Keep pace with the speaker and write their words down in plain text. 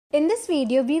In this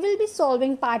video, we will be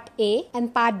solving part A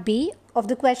and part B of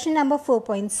the question number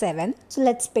 4.7. So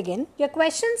let's begin. Your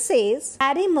question says,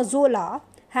 Harry Mazzola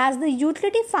has the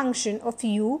utility function of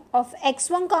u of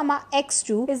x1 comma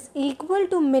x2 is equal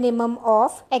to minimum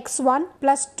of x1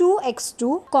 plus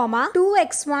 2x2 comma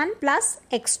 2x1 plus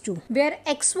x2, where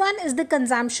x1 is the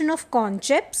consumption of corn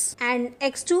chips and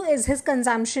x2 is his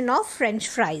consumption of french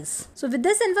fries. So with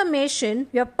this information,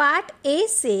 your part A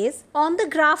says, on the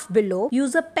graph below,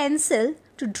 use a pencil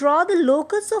to draw the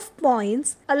locus of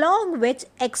points along which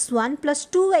x1 plus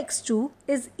 2x2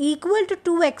 is equal to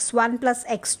 2x1 plus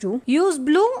x2. Use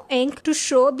blue ink to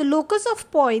show the locus of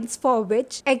points for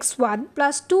which x1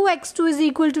 plus 2x2 is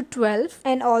equal to 12,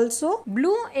 and also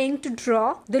blue ink to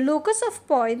draw the locus of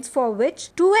points for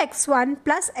which 2x1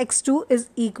 plus x2 is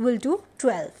equal to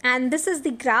 12. And this is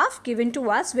the graph given to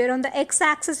us, where on the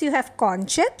x-axis you have corn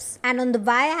chips and on the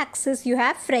y-axis you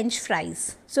have french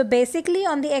fries. So basically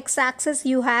on the x-axis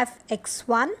you have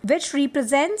x1, which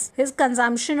represents his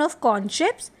consumption of corn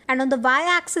chips, and on the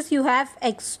y-axis you have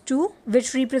x2,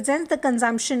 which represents the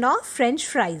consumption of french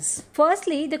fries.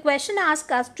 Firstly, the question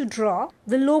asks us to draw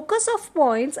the locus of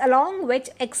points along which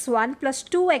x1 plus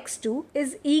 2x2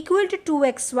 is equal to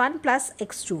 2x1 plus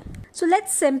x2. So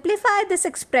let's simplify this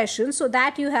expression so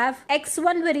that you have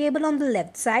x1 variable on the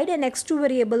left side and x2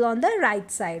 variable on the right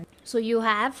side. So you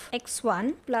have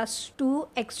x1 plus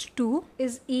 2x2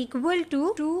 is equal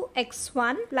to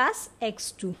 2x1 plus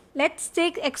x2. Let's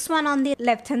take x1 on the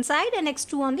left hand side and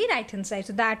x2 on the right hand side.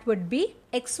 So that would be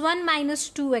x1 minus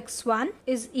 2x1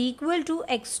 is equal to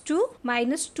x2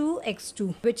 minus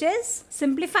 2x2, which is,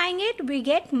 simplifying it, we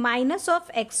get minus of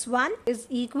x1 is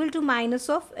equal to minus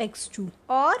of x2,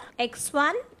 or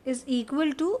x1 is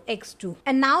equal to x2.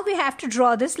 And now we have to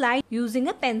draw this line using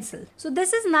a pencil. So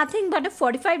this is nothing but a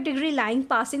 45-degree line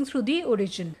passing through the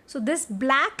origin. So this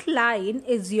black line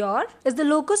is the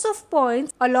locus of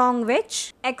points along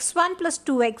which x1 plus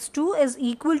 2x2 is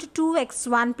equal to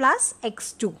 2x1 plus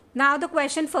x2. Now the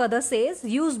question further says,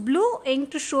 use blue ink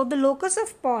to show the locus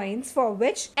of points for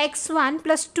which x1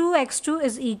 plus 2x2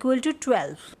 is equal to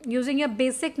 12. Using your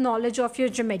basic knowledge of your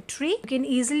geometry, you can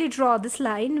easily draw this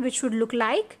line, which would look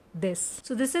like this.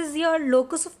 So this is your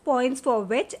locus of points for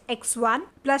which x1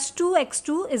 plus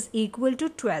 2x2 is equal to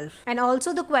 12. And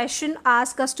also the question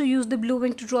asks us to use the blue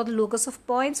ink to draw the locus of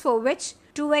points for which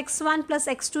 2x1 plus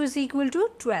x2 is equal to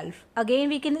 12. Again,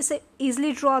 we can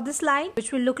easily draw this line,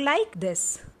 which will look like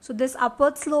this. So this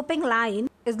upward sloping line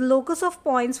is the locus of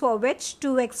points for which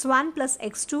 2x1 plus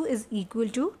x2 is equal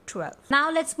to 12.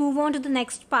 Now let's move on to the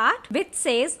next part, which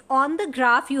says, on the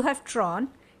graph you have drawn,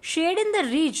 shade in the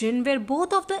region where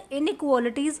both of the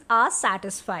inequalities are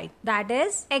satisfied. That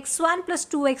is, x1 plus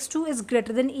 2x2 is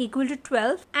greater than equal to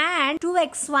 12 and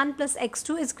 2x1 plus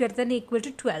x2 is greater than equal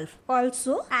to 12.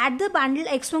 Also, at the bundle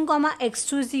x1 comma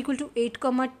x2 is equal to 8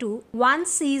 comma 2, one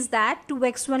sees that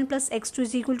 2x1 plus x2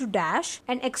 is equal to dash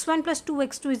and x1 plus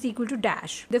 2x2 is equal to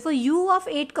dash. Therefore, u of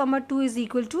 8 comma 2 is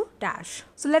equal to dash.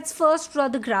 So let's first draw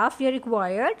the graph we are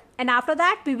required, and after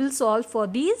that we will solve for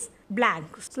these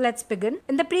blanks. So let's begin.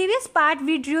 In the previous part,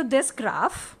 we drew this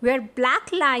graph where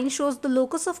black line shows the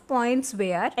locus of points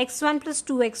where x1 plus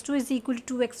 2x2 is equal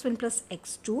to 2x1 plus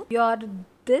x2.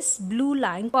 This blue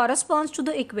line corresponds to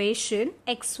the equation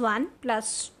x1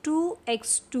 plus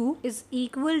 2x2 is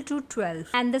equal to 12,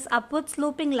 and this upward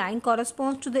sloping line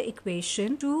corresponds to the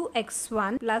equation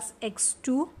 2x1 plus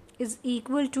x2 is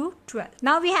equal to 12.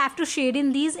 Now we have to shade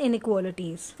in these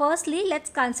inequalities. Firstly, let's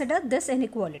consider this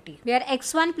inequality where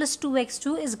x1 plus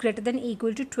 2x2 is greater than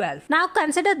equal to 12. Now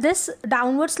consider this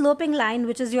downward sloping line,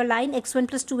 which is your line x1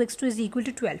 plus 2x2 is equal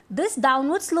to 12. This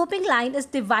downward sloping line is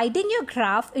dividing your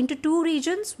graph into two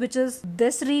regions, which is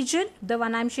this region, the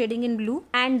one I'm shading in blue,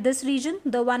 and this region,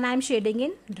 the one I'm shading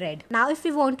in red. Now if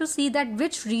we want to see that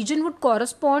which region would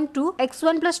correspond to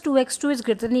x1 plus 2x2 is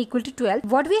greater than equal to 12,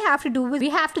 what we have to do is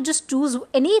we have to just choose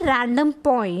any random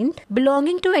point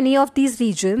belonging to any of these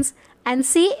regions and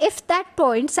see if that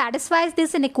point satisfies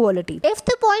this inequality. If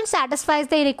the point satisfies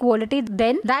the inequality,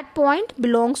 then that point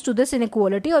belongs to this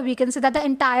inequality, or we can say that the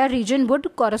entire region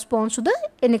would correspond to the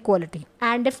inequality.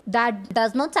 And if that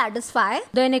does not satisfy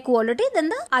the inequality, then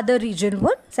the other region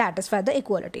would satisfy the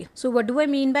equality. So what do I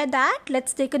mean by that?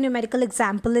 Let's take a numerical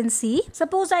example and see.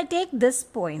 Suppose I take this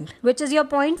point, which is your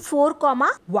point 4,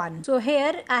 1. So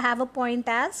here I have a point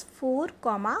as 4,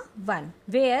 1,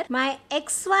 where my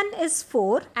x1 is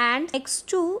 4 and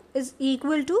x2 is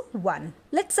equal to 1.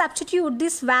 Let's substitute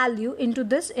this value into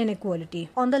this inequality.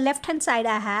 On the left hand side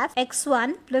I have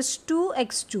x1 plus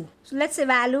 2x2. So let's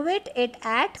evaluate it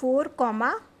at 4,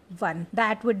 1.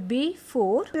 That would be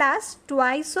 4 plus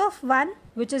twice of 1,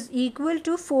 which is equal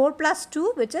to 4 plus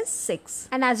 2, which is 6.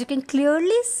 And as you can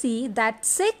clearly see that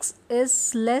 6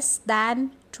 is less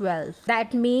than 12.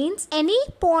 That means any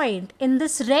point in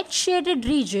this red shaded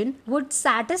region would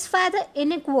satisfy the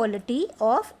inequality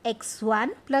of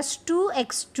x1 plus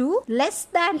 2x2 less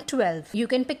than 12. You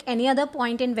can pick any other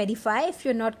point and verify if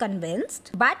you're not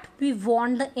convinced. But we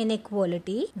want the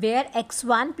inequality where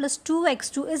x1 plus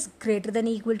 2x2 is greater than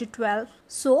or equal to 12.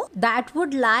 So that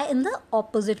would lie in the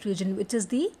opposite region, which is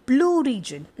the blue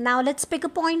region. Now let's pick a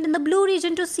point in the blue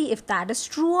region to see if that is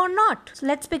true or not. So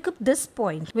let's pick up this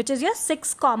point, which is your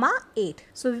 6, 8.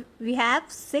 So we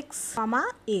have 6,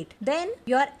 8. Then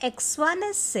your x1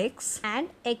 is 6 and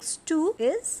x2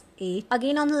 is 8.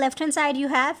 Again on the left hand side you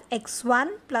have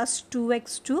x1 plus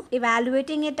 2x2.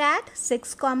 Evaluating it at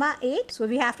 6, 8. So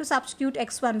we have to substitute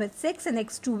x1 with 6 and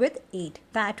x2 with 8.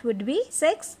 That would be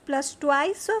 6 plus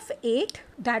twice of 8.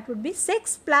 That would be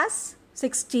 6 plus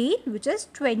 16, which is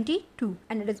 22.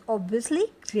 And it is obviously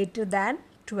greater than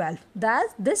 12. Thus,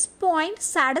 this point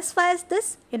satisfies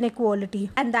this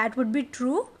inequality, and that would be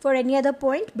true for any other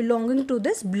point belonging to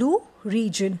this blue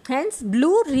region. Hence,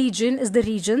 blue region is the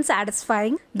region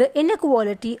satisfying the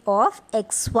inequality of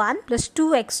x1 plus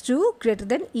 2x2 greater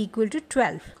than or equal to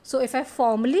 12. So, if I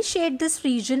formally shade this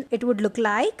region, it would look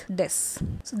like this.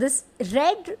 So, this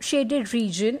red shaded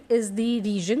region is the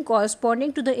region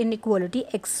corresponding to the inequality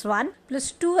x1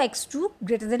 plus 2x2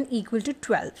 greater than or equal to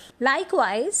 12.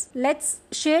 Likewise, let's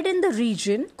shade in the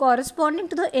region corresponding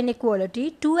to the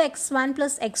inequality 2x1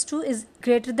 plus x2 is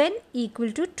greater than or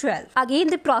equal to 12. Again,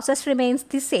 the process remains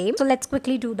the same. So let's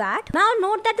quickly do that. Now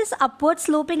note that this upward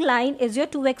sloping line is your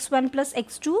 2x1 plus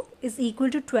x2 is equal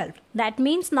to 12. That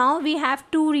means now we have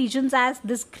two regions as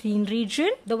this green region,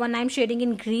 the one I'm shading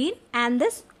in green, and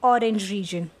this orange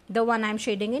region, the one I'm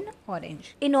shading in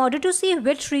orange. In order to see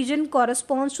which region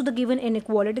corresponds to the given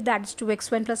inequality, that is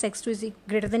 2x1 plus x2 is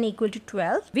greater than or equal to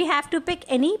 12, we have to pick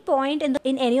any point in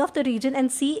any of the region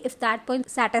and see if that point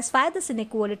satisfies this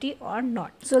inequality or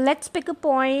not. So let's pick a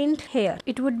point here.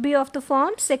 It would be of the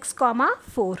form 6,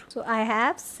 4. So I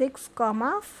have 6,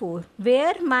 4,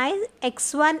 where my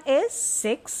x1 is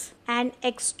 6 and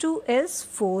x2 is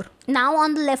 4. Now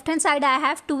on the left hand side I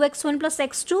have 2x1 plus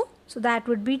x2. So that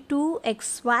would be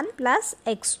 2x1 plus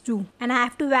x2. And I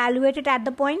have to evaluate it at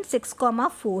the point 6,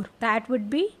 4. That would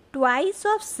be twice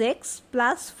of 6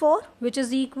 plus 4, which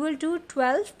is equal to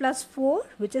 12 plus 4,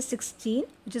 which is 16,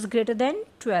 which is greater than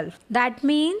 12. That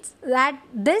means that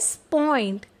this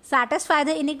point satisfy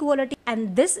the inequality,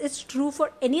 and this is true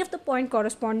for any of the point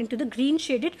corresponding to the green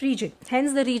shaded region.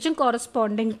 Hence the region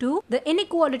corresponding to the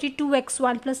inequality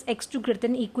 2x1 plus x2 greater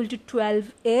than or equal to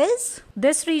 12 is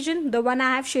this region, the one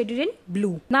I have shaded in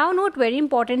blue. Now note very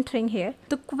important thing here.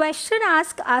 The question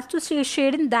asks us to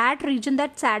shade in that region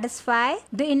that satisfy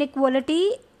the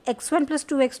inequality x1 plus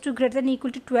 2x2 greater than or equal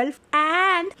to 12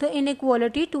 and the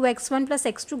inequality 2x1 plus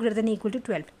x2 greater than or equal to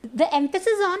 12. The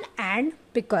emphasis on and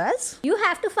because you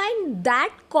have to find that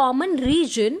common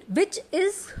region which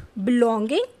is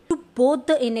belonging to both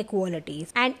the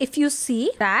inequalities. And if you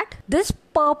see that this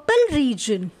purple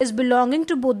region is belonging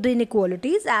to both the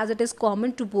inequalities as it is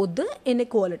common to both the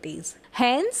inequalities.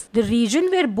 Hence, the region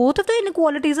where both of the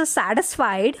inequalities are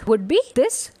satisfied would be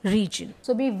this region.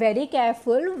 So be very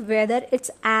careful whether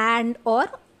it's and or.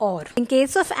 In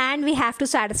case of and, we have to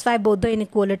satisfy both the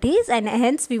inequalities, and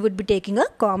hence we would be taking a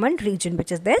common region,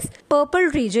 which is this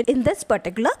purple region in this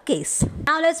particular case.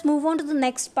 Now let's move on to the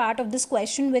next part of this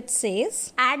question, which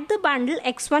says at the bundle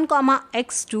x1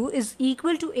 x2 is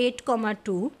equal to 8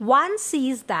 2, one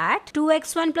sees that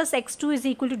 2x1 plus x2 is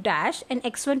equal to dash and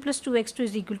x1 plus 2x2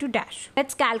 is equal to dash.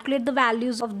 Let's calculate the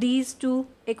values of these two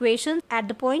equations at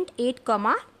the point 8,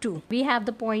 2. We have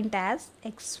the point as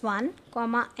x1,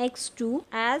 x2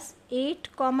 as 8,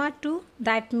 2.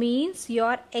 That means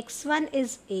your x1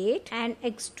 is 8 and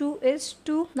x2 is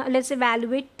 2. Now let's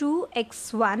evaluate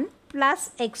 2x1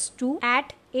 plus x2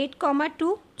 at 8,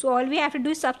 2. So all we have to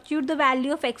do is substitute the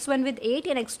value of x1 with 8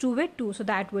 and x2 with 2. So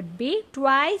that would be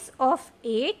twice of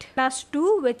 8 plus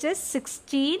 2, which is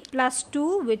 16, plus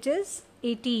 2, which is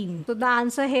 18. So the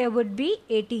answer here would be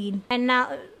 18. And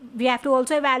now we have to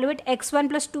also evaluate x1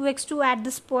 plus 2x2 at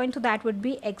this point. So that would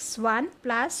be x1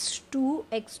 plus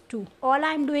 2x2. All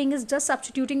I'm doing is just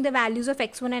substituting the values of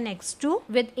x1 and x2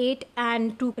 with 8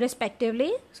 and 2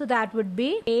 respectively. So that would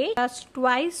be 8 plus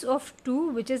twice of 2,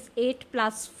 which is 8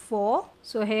 plus 4.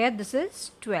 So here this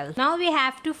is 12. Now we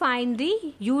have to find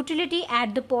the utility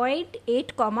at the point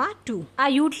 8, 2. Our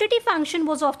utility function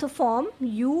was of the form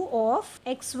u of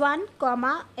x1,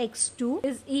 x2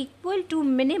 is equal to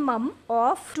minimum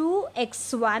of 2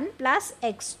 2x1 plus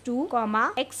x2 comma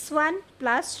x1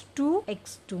 plus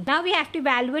 2x2. Now we have to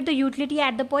evaluate the utility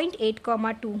at the point 8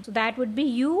 comma 2. So that would be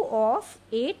u of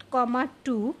 8 comma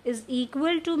 2 is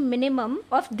equal to minimum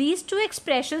of these two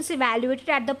expressions evaluated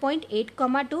at the point 8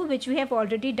 comma 2, which we have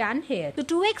already done here. So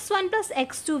 2x1 plus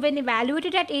x2 when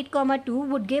evaluated at 8 comma 2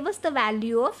 would give us the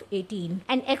value of 18,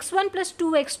 and x1 plus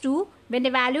 2x2 when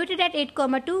evaluated at 8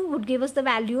 comma 2 would give us the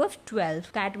value of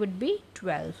 12. That would be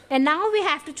 12. And now we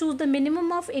have to choose the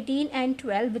minimum of 18 and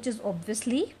 12, which is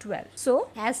obviously 12. So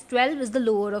as 12 is the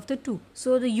lower of the two.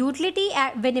 So the utility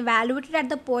when evaluated at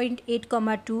the point 8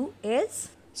 comma 2 is.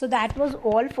 So that was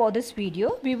all for this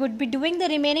video. We would be doing the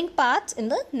remaining parts in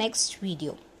the next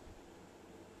video.